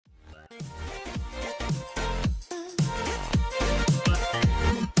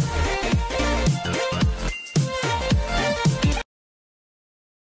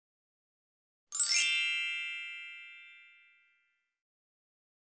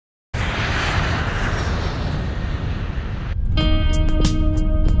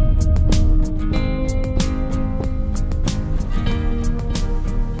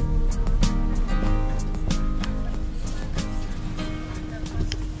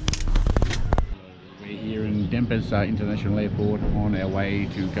Denpasar International Airport on our way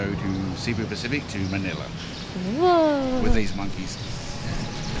to go to Cebu Pacific to Manila. Whoa! With these monkeys.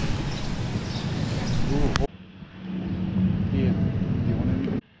 Ooh. Here, do you want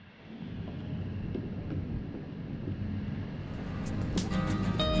to?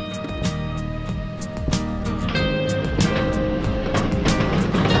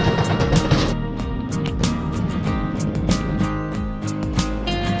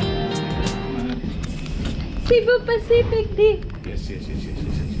 Cebu Pacific, di. Yes.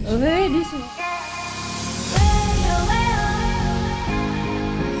 Okay, this one.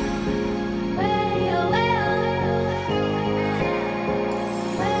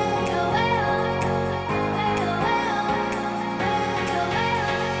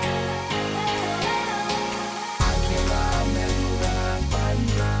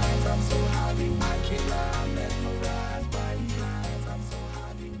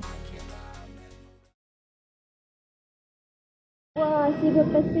 Wow, Cebu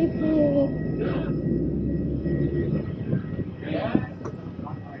Pacific.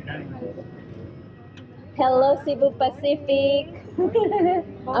 Hello, Cebu Pacific.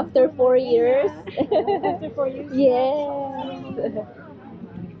 After 4 years. After 4 years? Yes.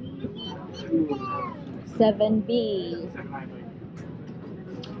 7B.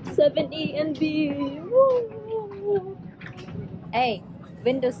 7E and B. Woo. Hey,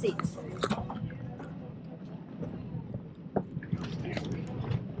 window seats.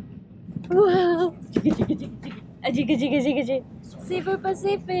 Wow! Jigga. Cebu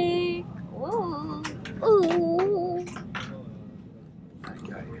Pacific! Ooh! Ooh!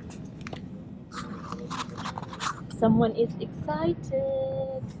 Someone is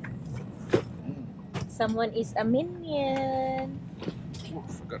excited. Someone is a minion. Oh,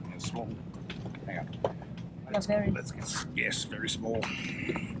 I've forgotten it's small. Hang on. Let's get, yes, very small.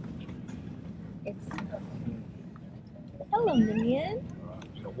 It's hello, minion.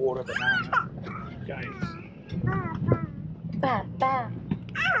 The water, banana. Okay. Papa.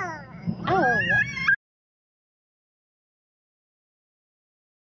 Oh.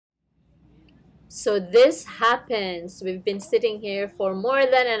 So this happens. We've been sitting here for more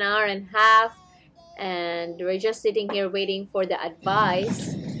than an hour and a half, and we're just sitting here waiting for the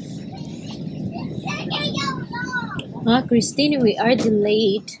advice. Christine, we are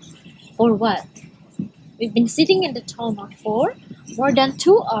delayed. For what? We've been sitting in the tarmac for more than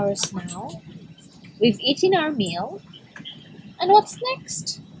 2 hours now. We've eaten our meal. And what's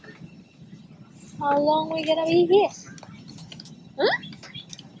next? How long are we gonna be here? Huh?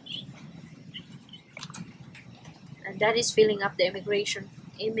 And that is filling up the immigration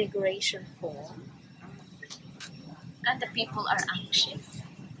form. And the people are anxious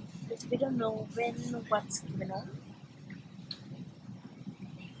because we don't know when what's going on.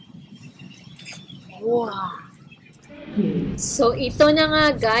 Wow! So ito na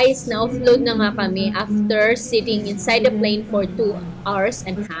nga guys, na-offload na nga kami after sitting inside the plane for 2 hours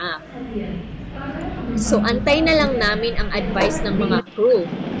and a half. So antay na lang namin ang advice ng mga crew.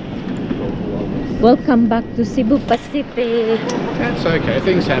 Welcome back to Cebu Pacific. That's okay,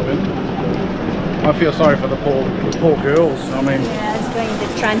 things happen. I feel sorry for the poor girls. I mean, Yeah, it's going to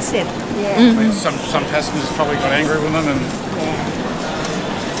transit. Yeah. I mean, some passengers probably got angry with them and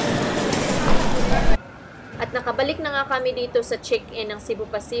At nakabalik na nga kami dito sa check-in ng Cebu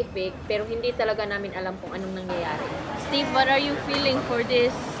Pacific, pero hindi talaga namin alam kung anong nangyayari. Steve, what are you feeling for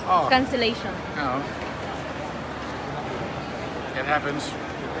this cancellation? Oh, it happens.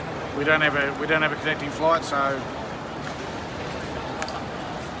 We don't have a connecting flight, so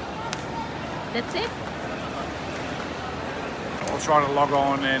That's it? I'll try to log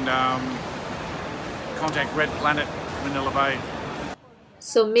on and contact Red Planet Manila Bay.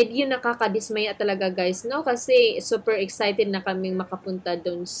 So, medyo nakakadismaya talaga guys, no? Kasi super excited na kaming makapunta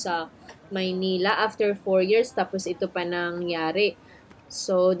doon sa Maynila after 4 years, tapos ito pa nangyari.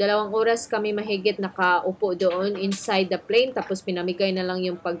 So, 2 oras kami mahigit nakaupo doon inside the plane, tapos pinamigay na lang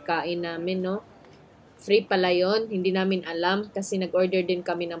yung pagkain namin, no? Free pala yun, hindi namin alam kasi nag-order din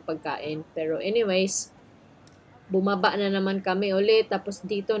kami ng pagkain. Pero anyways, bumaba na naman kami ulit, tapos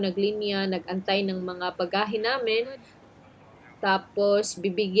dito naglinya, nag-antay ng mga bagahe namin. Tapos,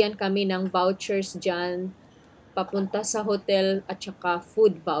 bibigyan kami ng vouchers dyan, papunta sa hotel at saka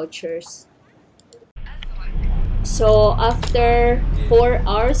food vouchers. So, after 4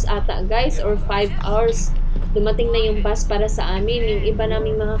 hours ata guys, or 5 hours, dumating na yung bus para sa amin. Yung iba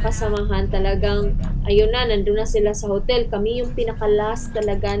naming mga kasamahan talagang, ayun na, nandun na sila sa hotel. Kami yung pinaka-last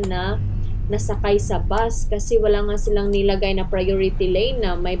talaga na nasakay sa bus kasi wala nga silang nilagay na priority lane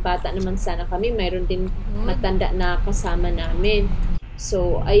na may bata naman sana kami. Mayroon din matanda na kasama namin.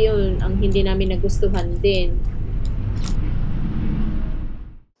 So, ayun, ang hindi namin nagustuhan din.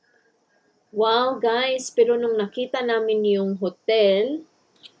 Wow, guys, pero nung nakita namin yung hotel,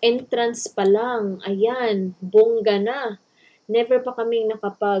 entrance pa lang, ayan, bongga na. Never pa kaming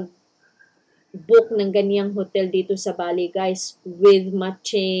nakapag-book ng ganiyang hotel dito sa Bali, guys, with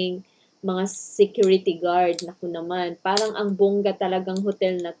matching mga security guard. Naku naman, parang ang bongga talagang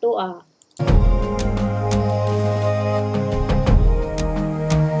hotel na to, ah.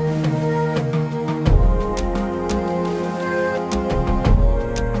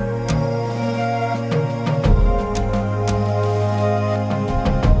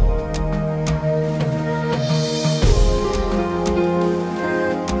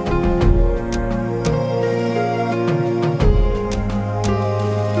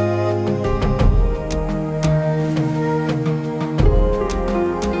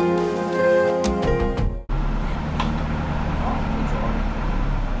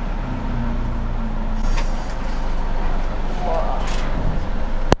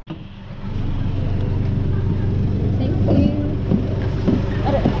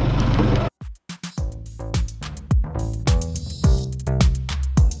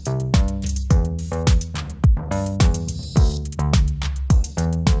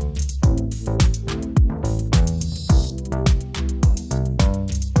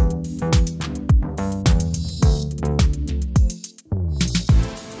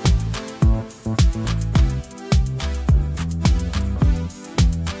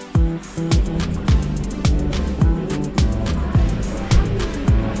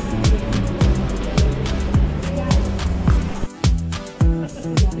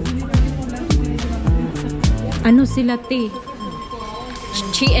 Ano sila, te?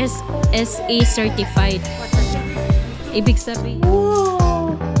 CHRISTENS'S certified. Ibig sabihin.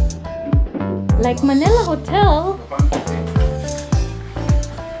 Wow! Like Manila Hotel.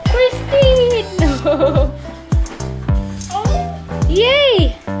 Christine!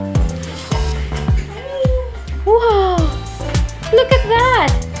 Yay! Wow! Look at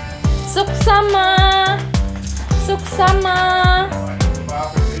that! Suksama! Suksama!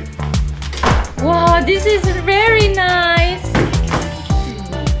 Wow, this is very nice.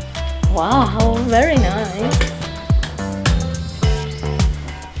 Wow, very nice.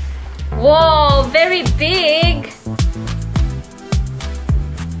 Wow, very big.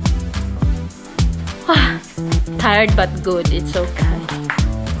 Tired but good. It's okay.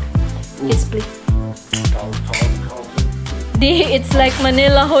 Yes, please. D, it's like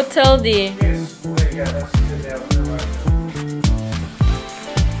Manila Hotel, D.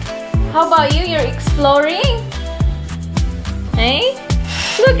 How about you? You're exploring? Hey?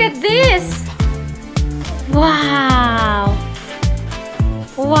 Look at this! Wow!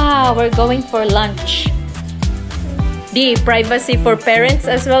 Wow, we're going for lunch. D, privacy for parents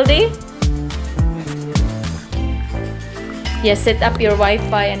as well, D? Yes, set up your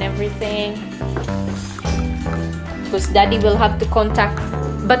Wi-Fi and everything. Because Daddy will have to contact.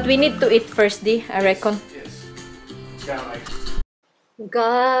 But we need to eat first, D, I reckon. Yes. It's kind of like...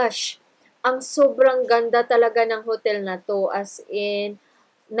 Gosh! Ang sobrang ganda talaga ng hotel na to. As in,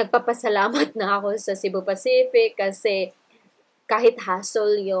 nagpapasalamat na ako sa Cebu Pacific kasi kahit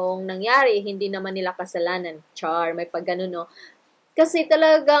hassle yung nangyari, hindi naman nila kasalanan. Char, may pag ganun, no? Kasi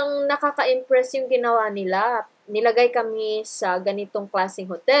talagang nakaka-impress yung ginawa nila. Nilagay kami sa ganitong klaseng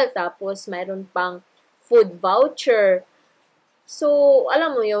hotel, tapos mayroon pang food voucher. So,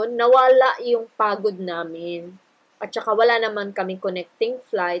 alam mo yun, nawala yung pagod namin. At saka wala naman kaming connecting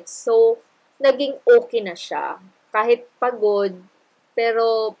flights. So, naging okay na siya. Kahit pagod,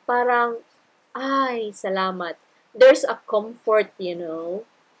 pero parang, ay, salamat. There's a comfort, you know.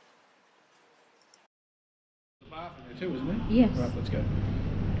 Bathroom too, isn't it? Yes. Right, let's go.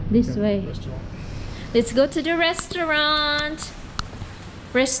 This way. Restaurant. Let's go to the restaurant.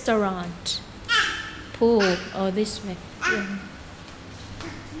 Restaurant. Pool. Oh, this way.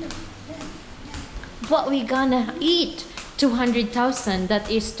 What we gonna eat? 200,000.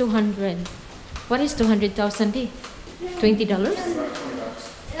 That is 200. What is 200,000? $20?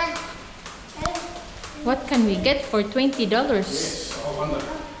 What can we get for $20? Yes, I wonder.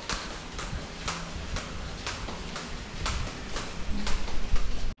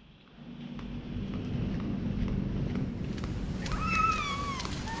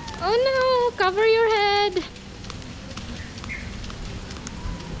 Oh no! Cover your head.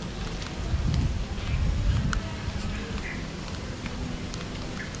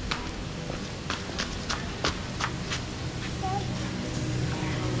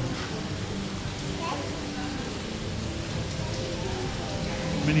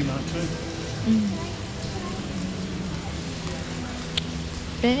 Mini mart too.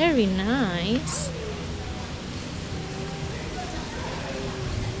 Very nice.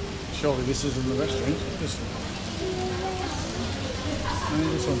 Surely this isn't the restaurant. This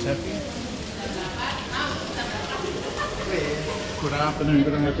one's happy. Good afternoon.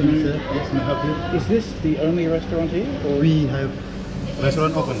 Good afternoon. Sir, yes, may I help you? Is this the only restaurant here? Or? We have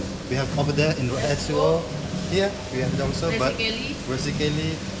restaurant open. We have over there in SUO. Here we have also, but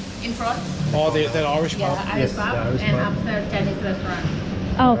basically In front, Oh, that Irish pub. Irish Yes, pub, the Irish and pub. after Chinese restaurant.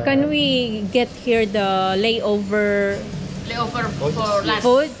 Oh, can we get here the layover Layover for lunch.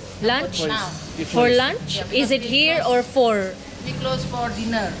 food? Lunch? Now, For lunch? Yeah, Is it because here or for? we close for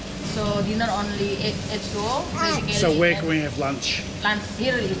dinner. So dinner only H2O. Basically, So where can we have lunch? lunch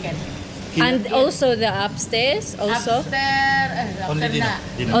here you can. And also the upstairs also? Upstairs, Only dinner.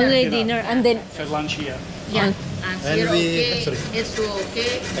 Dinner. Only Dinner. dinner and then So lunch here. Yeah. And Here we- okay. sorry. H2O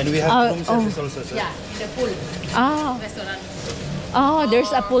okay. And we have Oh, room service also, sir. Yeah, in the pool oh, restaurant. oh,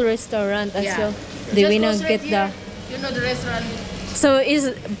 there's a pool restaurant as Yeah. well. Do we Just not go get straight the? here. You know the restaurant. So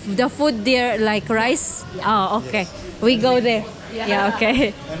is the food there like rice? Oh, okay. We go there. Yeah,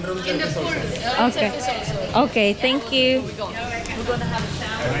 okay. And room In the service pool. also. Okay. Service also. Okay, thank you. We're gonna have a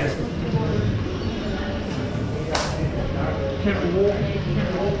shower. Can we walk there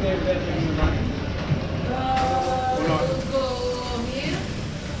without getting the rain? Go here.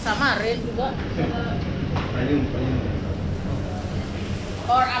 Sama rain juga.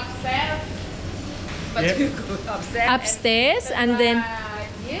 Or upstairs. But Yep. you go upstairs. Upstairs and then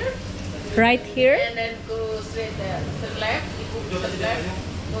Here. right here. And then go straight there. To the left. You go to the left.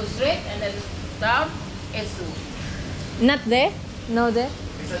 Go straight and then down. Esu. Not there? No there?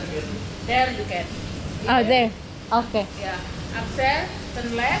 There you can. Oh, there. Okay. Yeah. Upstairs.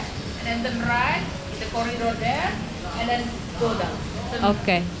 Turn left. And then turn right. In the corridor there. And then go down. Turn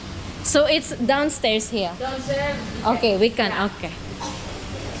Okay. So it's downstairs here. downstairs. Okay, we can. Okay.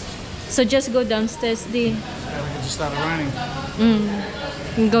 So just go downstairs, It D. just started raining.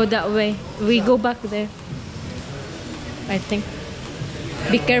 And go that way. We go back there. I think.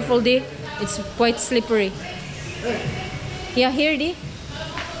 Be careful, D. It's quite slippery. Yeah, here, D.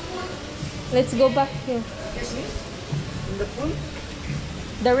 Let's go back here. In the pool?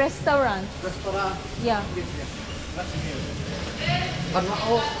 The restaurant. Restaurant. Yeah.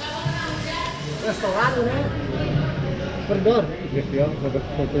 Restaurant ini. Berdor.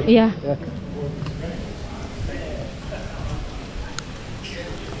 Yeah.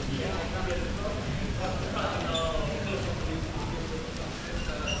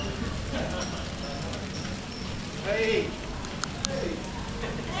 Hey.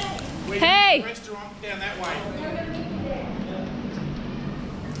 Hey! Restaurant down that way.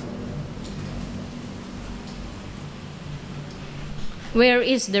 Where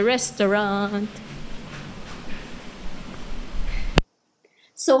is the restaurant?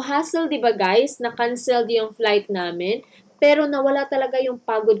 So hassle, 'di ba guys? Na-cancel yung flight namin. Pero nawala talaga yung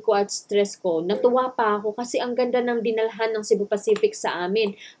pagod ko at stress ko. Natuwa pa ako kasi ang ganda ng dinalhan ng Cebu Pacific sa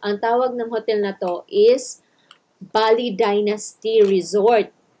amin. Ang tawag ng hotel na to is Bali Dynasty Resort.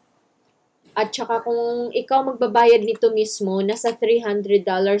 At saka kung ikaw magbabayad nito mismo, nasa $300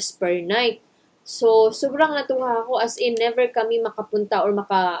 per night. So, sobrang natuwa ako as in never kami makapunta or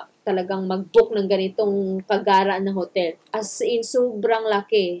talagang mag-book ng ganitong kagara na hotel. As in, sobrang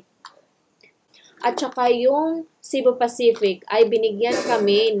laki. At saka yung Cebu Pacific ay binigyan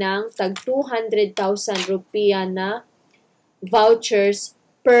kami ng tag 200,000 rupiah na vouchers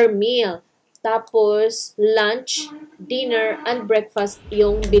per meal. Tapos, lunch, dinner, and breakfast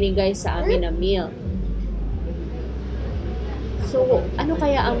yung binigay sa amin na meal. So, ano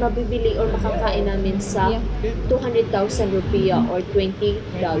kaya ang mabibili or makakain namin sa 200,000 rupiah or $20?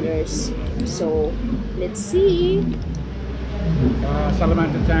 So, let's see.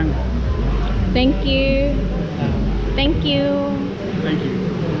 Salamat Tang. Thank you. Thank you. Thank you.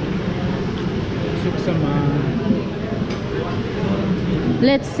 Suksama.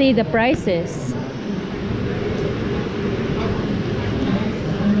 Let's see the prices.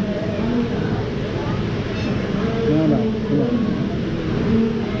 No.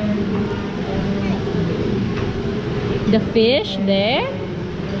 The fish there.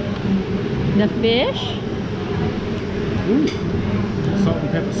 The fish. Ooh. Salt and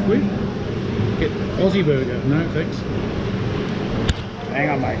pepper squid. Get Aussie burger. No, thanks. Hang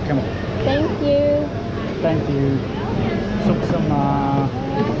on, mate. Come on. Thank you. Thank you. Suksama.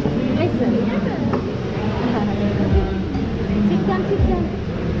 Listen. Sit down, sit down.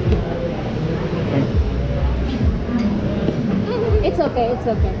 Thank you. It's okay, it's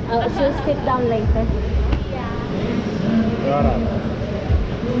okay. I'll just sit down later. Righto.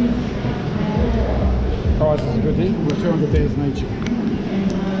 Price is a good thing. We're 200 days in each.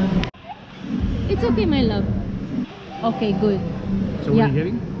 It's okay, my love. Okay, good. So what are you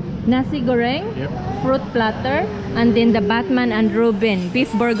getting? Nasi goreng, Yep. fruit platter, and then the Batman and Robin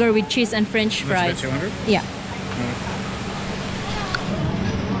beef burger with cheese and French fries. That's about 200? Yeah.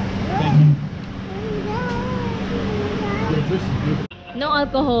 Thank you. Your juice is beautiful. No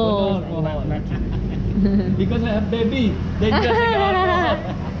alcohol. Because I have baby. They just alcohol.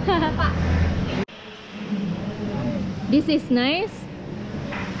 This is nice.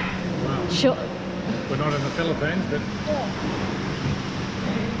 Wow. Show. We're not in the Philippines, but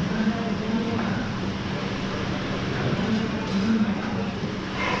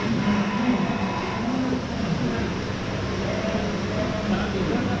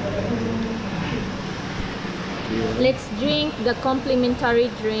Let's drink the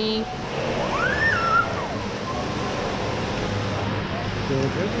complimentary drink.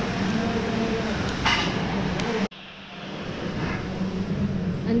 gorgeous.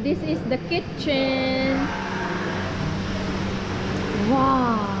 And this is the kitchen.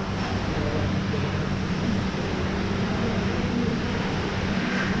 Wow.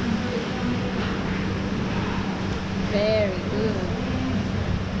 Very good.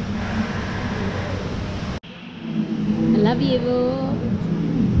 I love you.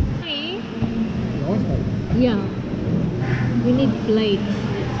 Yeah. We need plate.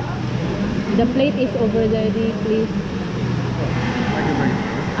 The plate is over there, please.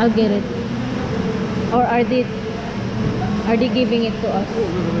 I'll get it. Or are they giving it to us? A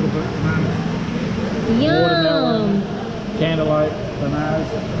little bit of bananas. Yum! Watermelon, candlelight, bananas.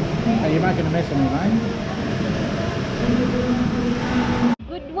 Are you making a mess of me, mate?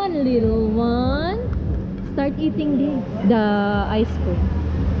 Good one, little one. Start eating the ice cream.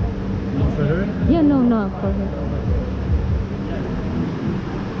 Not for her? Yeah, no, not for her.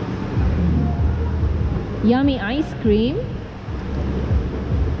 Yummy ice cream.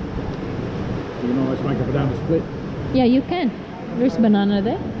 You can always make a banana split. Yeah, you can. There's banana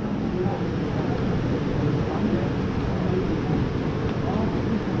there.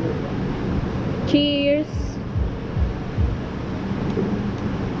 Cheers.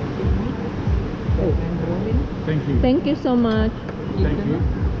 Oh, thank you. Thank you so much. Thank you.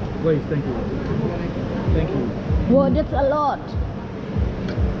 Please, thank you. Thank you. Wow, that's a lot.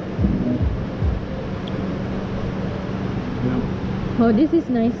 Yeah. Oh, this is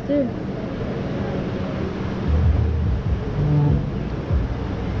nice too.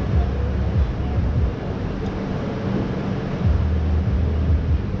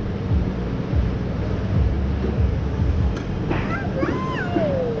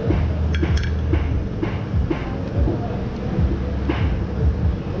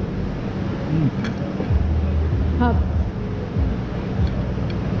 Hot.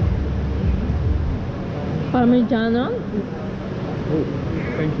 Parmigiano. Oh,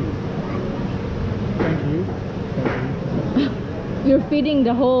 thank you. Thank you. Thank you. You're feeding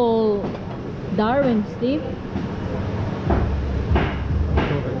the whole Darwin, Steve.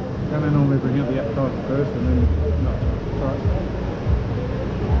 Then I normally bring out the appetizer first and then no, right.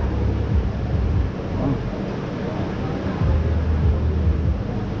 Oh.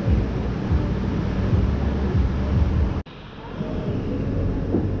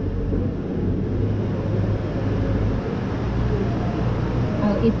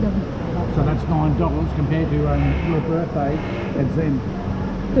 I'll eat them. So that's $9 compared to your birthday at Zen.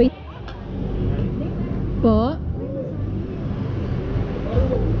 Wait. Po?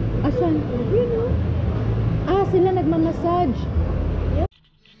 Asan? Ah, sila nagmamassage.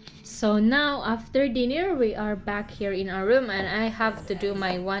 So now, after dinner, we are back here in our room and I have to do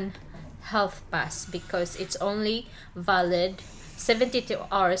my one health pass because it's only valid 72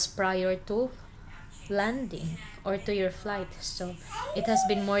 hours prior to landing or to your flight. So it has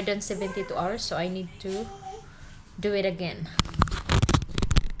been more than 72 hours, so I need to do it again.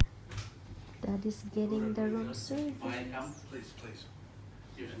 Dad is getting the room service. Please, please.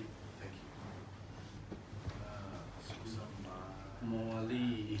 Usually, thank you.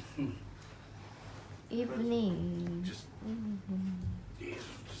 Molly. Evening. Just, yeah,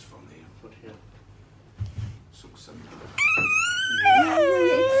 just from there. Put here. Suksam.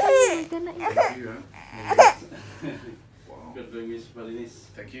 Thank you, huh? Wow. Good doing this, Balinese.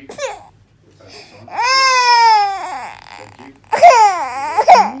 Thank you. Thank you.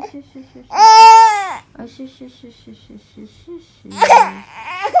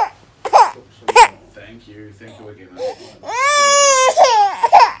 Thank you. Thank you again.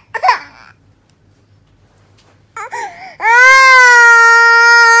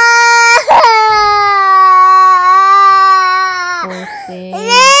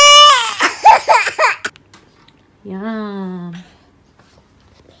 Yum.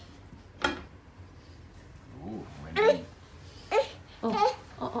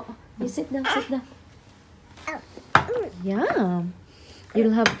 sit down, sit down. Yeah.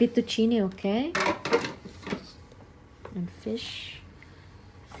 You'll have fettuccine, okay? And fish.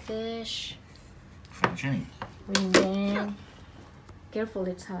 Fish. Fettuccine. And then, careful,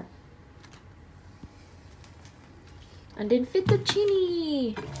 it's hot. And then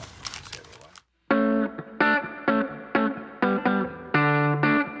fettuccine.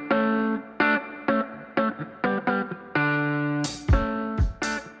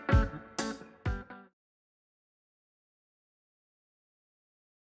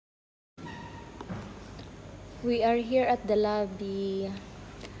 We are here at the lobby.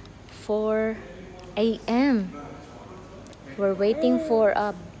 4 a.m. We're waiting for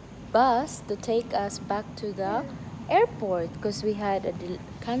a bus to take us back to the airport because we had a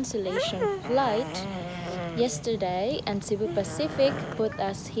cancellation flight yesterday, and Cebu Pacific put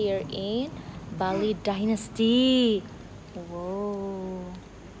us here in Bali Dynasty. Whoa.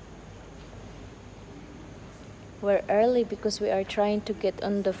 We're early because we are trying to get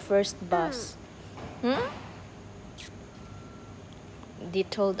on the first bus. They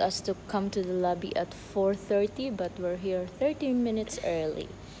told us to come to the lobby at 4:30, but we're here 30 minutes early.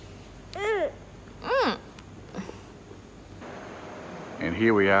 And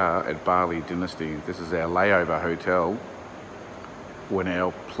here we are at Bali Dynasty. This is our layover hotel. When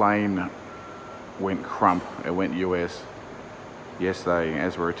our plane went crump, it went US yesterday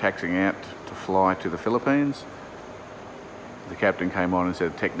as we were taxiing out to fly to the Philippines. The captain came on and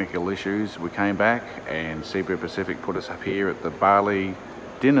said technical issues. We came back and Cebu Pacific put us up here at the Bali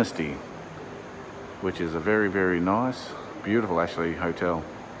Dynasty, which is a very, very nice, beautiful actually hotel.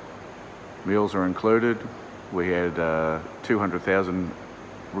 Meals are included. We had 200,000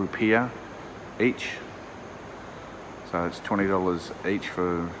 rupiah each. So it's $20 each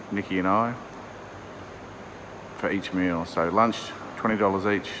for Nikki and I for each meal. So lunch, $20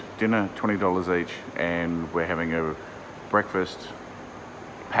 each, dinner, $20 each, and we're having a breakfast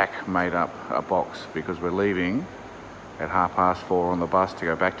pack made up a box because we're leaving at 4:30 on the bus to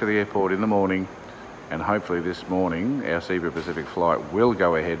go back to the airport in the morning, and hopefully this morning our Cebu Pacific flight will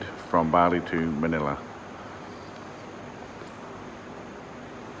go ahead from Bali to Manila.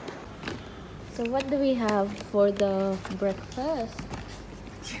 So what do we have for the breakfast?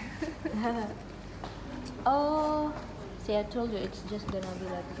 Oh, see, I told you it's just gonna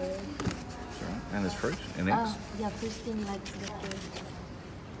be like bread. And there's fruit and eggs. Yeah, Christine likes the fruit.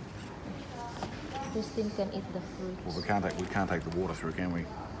 Christine can eat the fruit. Well, we can't take the water through, can we?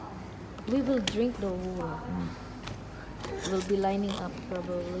 We will drink the water. We'll be lining up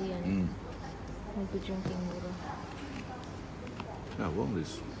probably, and we'll be drinking water. Oh well,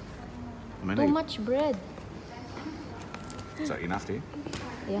 there's Too much bread. Is that enough to you?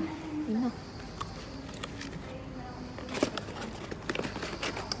 Yeah, enough.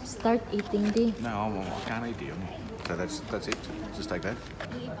 Start eating, Di. No, I can't eat you. So that's it. Just take that.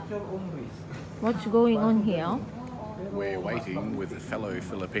 What's going on here? We're waiting with fellow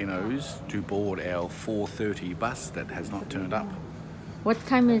Filipinos to board our 4:30 bus that has not turned up. What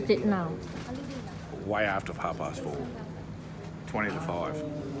time is it now? Way after 4:30. 20 to 5.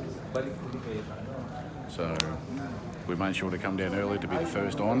 So we made sure to come down early to be the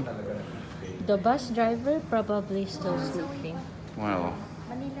first on. The bus driver probably still sleeping. Well,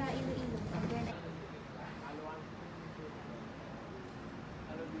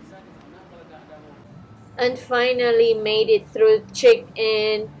 and finally made it through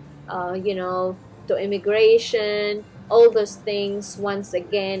check-in, to immigration, all those things once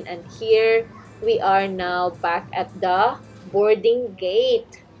again. And here we are now back at the boarding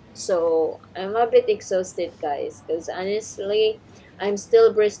gate. So I'm a bit exhausted, guys, because honestly I'm still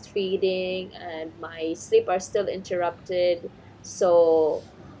breastfeeding and my sleep are still interrupted. So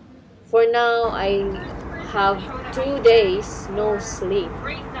for now I have 2 days no sleep.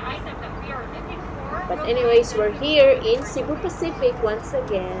 But anyways, we're here in Cebu Pacific once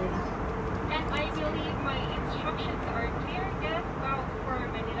again. And I believe my instructions are clear. Yes, well, for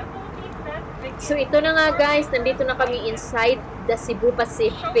Manila, Philippines, So ito na nga guys, nandito na kami inside the Cebu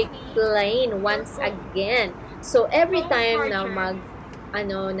Pacific plane once again. So every time na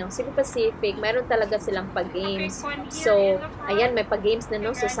ng Cebu Pacific, mayroon talaga silang pag-games. So, ayan, may pag-games na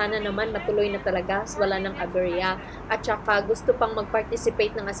no. So, sana naman matuloy na talaga. So, wala nang aberya. At saka, gusto pang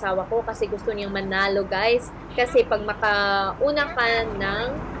mag-participate ng asawa ko kasi gusto niyang manalo, guys. Kasi pag makauna ka ng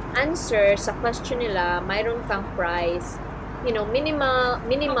answer sa question nila, mayroon kang prize.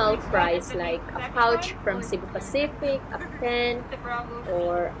 Minimal prize like a pouch from Cebu Pacific, a pen,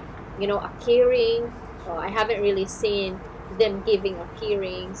 or, a keyring. I haven't really seen them giving a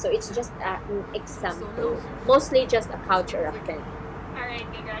keyring, so it's just an example. Mostly just a pouch or a pen. Alright,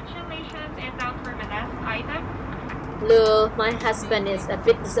 congratulations. And now for my last item. Look, my husband is a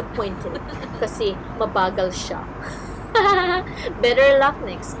bit disappointed kasi mabagal siya. Better luck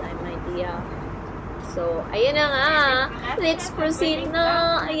next time, my dear. So, ayan na nga. Let's proceed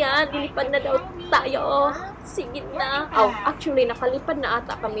na. Ayan, lilipad na daw tayo. Sige na. Oh, actually, nakalipad na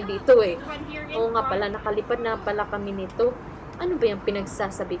ata kami dito eh. Oo nga pala, nakalipad na pala kami nito. Ano ba yung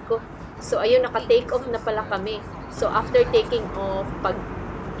pinagsasabi ko? So, ayun, naka-take off na pala kami. So, after taking off, pag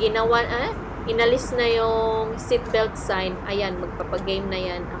ginawa, inalis na yung seatbelt sign, ayan, magpapagame na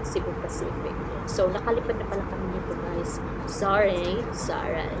yan ang Cebu Pacific. So, nakalipad na pala kami nito, guys. Sorry.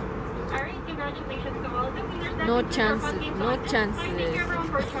 Alright, congratulations to all the winners. No chance. No chance. Thank you everyone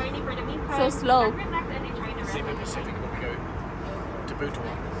for joining for the meantime. So slow. Relax and enjoy the rest Cebu of the Pacific, when we go to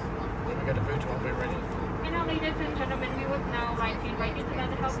Butuan. When we go to Butuan, we're ready. And now, ladies and gentlemen, we would now like to invite you to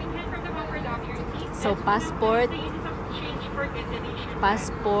lend a helping hand from the comfort of your seat. So, passport. The use of change for good donation.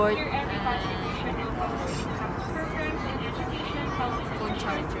 Passport. Your every contribution will go to the programs in education, health and Phone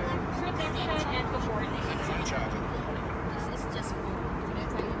charger. protection, and supporting. This is just food.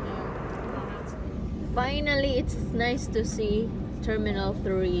 Finally, it's nice to see Terminal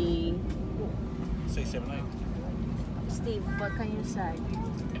 3. C-17. Steve, what can you say?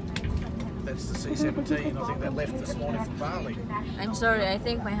 That's the C-17. I think that left this morning from Bali. I'm sorry, I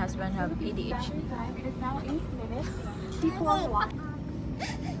think my husband have ADHD. It is now 8 minutes before 1.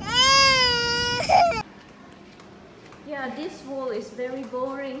 Yeah, this wall is very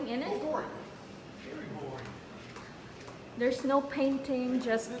boring, isn't it? Boring. Very boring. There's no painting,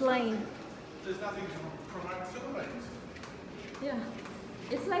 just plain. There's nothing to promote Philippines. Yeah,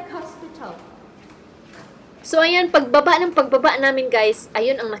 it's like hospital. So, ayan, pagbaba namin, guys,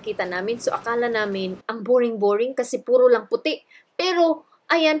 ayun ang nakita namin. So, akala namin, ang boring-boring kasi puro lang puti. Pero,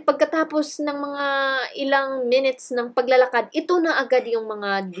 ayan, pagkatapos ng mga ilang minutes ng paglalakad, ito na agad yung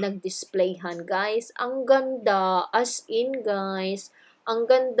mga nag-displayhan, guys. Ang ganda, as in, guys. Ang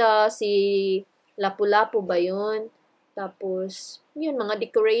ganda, si Lapu-Lapu ba yun? Tapos, yun, mga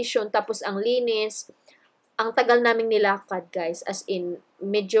decoration. Tapos, ang linis. Ang tagal naming nilakad, guys. As in,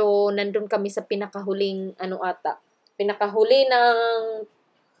 medyo nandun kami sa pinakahuli ng,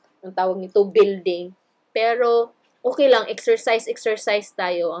 ang tawag nito, building. Pero, okay lang, exercise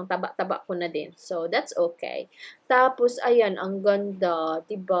tayo. Ang taba-taba ko na din. So, that's okay. Tapos, ayan, ang ganda.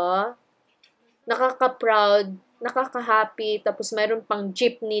 Diba? Nakaka-proud, nakaka-happy. Tapos, mayroon pang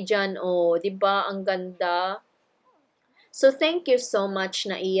jeepney dyan. Oh, diba? Ang ganda. So, thank you so much,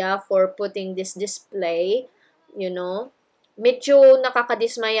 Naiya, for putting this display. You know, medyo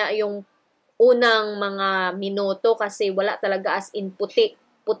nakakadismaya yung unang mga minuto kasi wala talaga, as in puti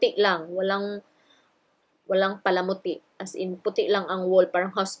lang. Walang palamuti. As in, puti lang ang wall,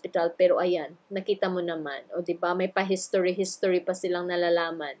 parang hospital. Pero ayan, nakita mo naman. O, diba? May pa-history pa silang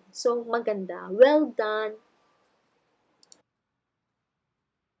nalalaman. So, maganda. Well done.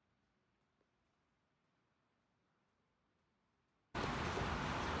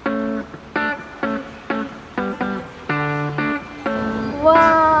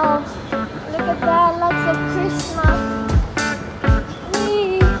 Wow! Look at that! Lots of Christmas!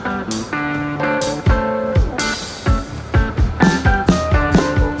 Whee!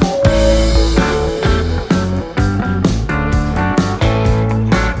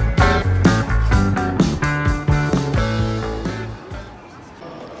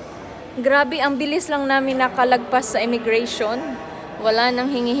 Grabe, ang bilis lang namin nakalagpas sa immigration. Wala nang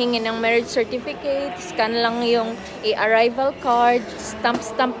hingi-hingi ng marriage certificate, scan lang yung arrival card,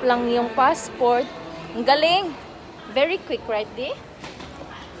 stamp lang yung passport. Ang galing! Very quick, right, Di?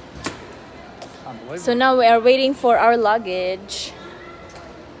 So now we are waiting for our luggage.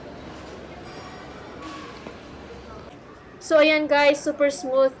 So, ayan guys, super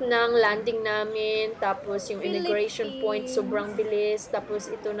smooth ng landing namin. Tapos, yung immigration point, sobrang bilis. Tapos,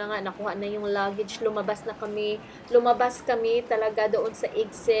 ito na nga, nakuha na yung luggage. Lumabas na kami. Lumabas kami talaga doon sa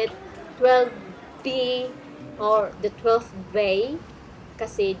exit 12B or the 12th bay.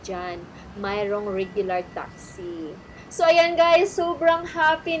 Kasi dyan, mayroong regular taxi. So, ayan guys, sobrang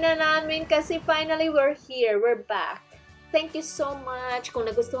happy na namin kasi finally we're here. We're back. Thank you so much. Kung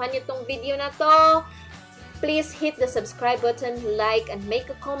nagustuhan niyo tong video na to, please hit the subscribe button, like, and make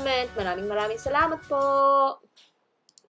a comment. Maraming salamat po!